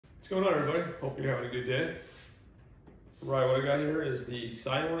going on, everybody? Hope you're having a good day. Right, what I got here is the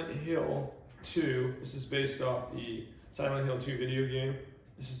Silent Hill 2. This is based off the Silent Hill 2 video game.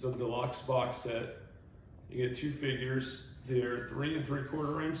 This is the Deluxe box set. You get two figures. They're 3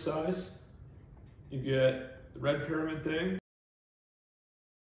 3/4 inch size. You get the red pyramid thing.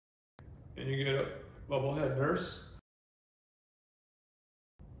 And you get a bubblehead nurse.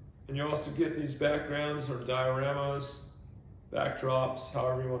 And you also get these backgrounds or dioramas, backdrops,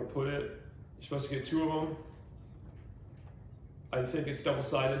 however you want to put it. You're supposed to get two of them. I think it's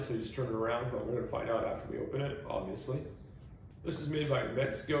double-sided, so you just turn it around, but we're going to find out after we open it, obviously. This is made by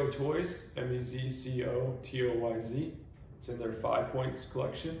Mezco Toyz, M-E-Z-C-O-T-O-Y-Z. It's in their 5 points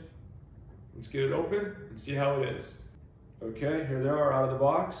collection. Let's get it open and see how it is. Okay, here they are out of the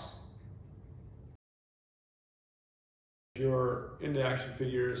box. If you're into action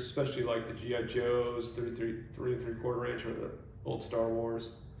figures, especially like the G.I. Joes, 3 3/4 inch, or the old Star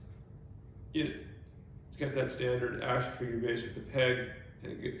Wars, it's got that standard action figure base with the peg,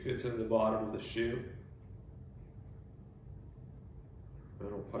 and it fits into the bottom of the shoe.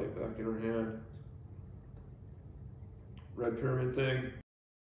 Metal pipe back in her hand. Red pyramid thing.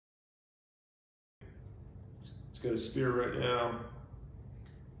 It's got a spear right now.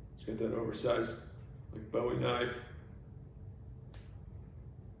 It's got that oversized like Bowie knife.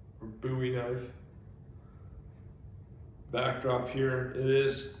 Or Bowie knife. Backdrop here, it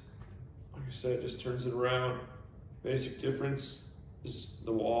is, like I said, it just turns it around. Basic difference is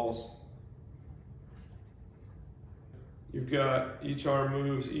the walls. You've got each arm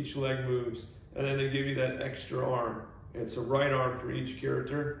moves, each leg moves, and then they give you that extra arm. It's a right arm for each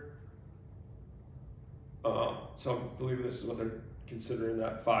character. So I'm believing this is what they're considering,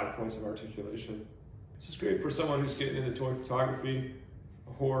 that 5 points of articulation. This is great for someone who's getting into toy photography,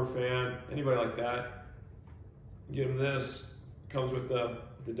 a horror fan, anybody like that. Give them this. Comes with the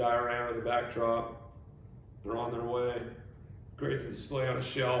diorama, the backdrop. They're on their way. Great to display on a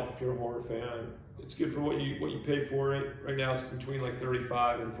shelf if you're a horror fan. It's good for what you pay for it. Right now it's between like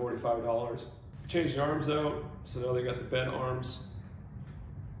 $35 and $45. Changed the arms out, so now they got the bent arms.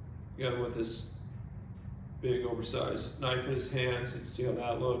 You got him with this big oversized knife in his hand, so you can see how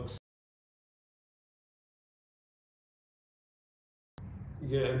that looks.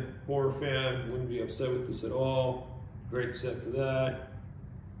 Again, horror fan, wouldn't be upset with this at all. Great set for that.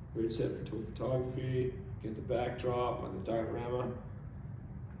 Great set for toy photography. Get the backdrop on the diorama.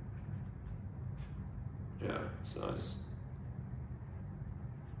 Yeah, it's nice.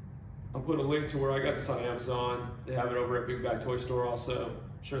 I'll put a link to where I got this on Amazon. They have it over at Big Bad Toy Store also.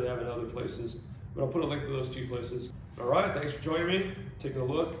 I'm sure they have it in other places, but I'll put a link to those two places. All right, thanks for joining me. Taking a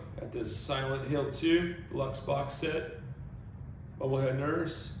look at this Silent Hill 2 Deluxe box set. Bubblehead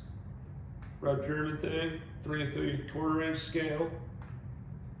nurse, red pyramid thing, 3 3/4 inch scale,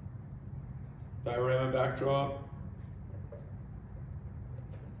 diorama backdrop. If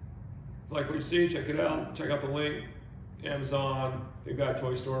you like what you see, check it out. Check out the link. Amazon, Big Bad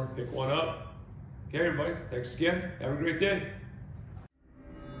Toy Store, pick one up. Okay, everybody, thanks again. Have a great day.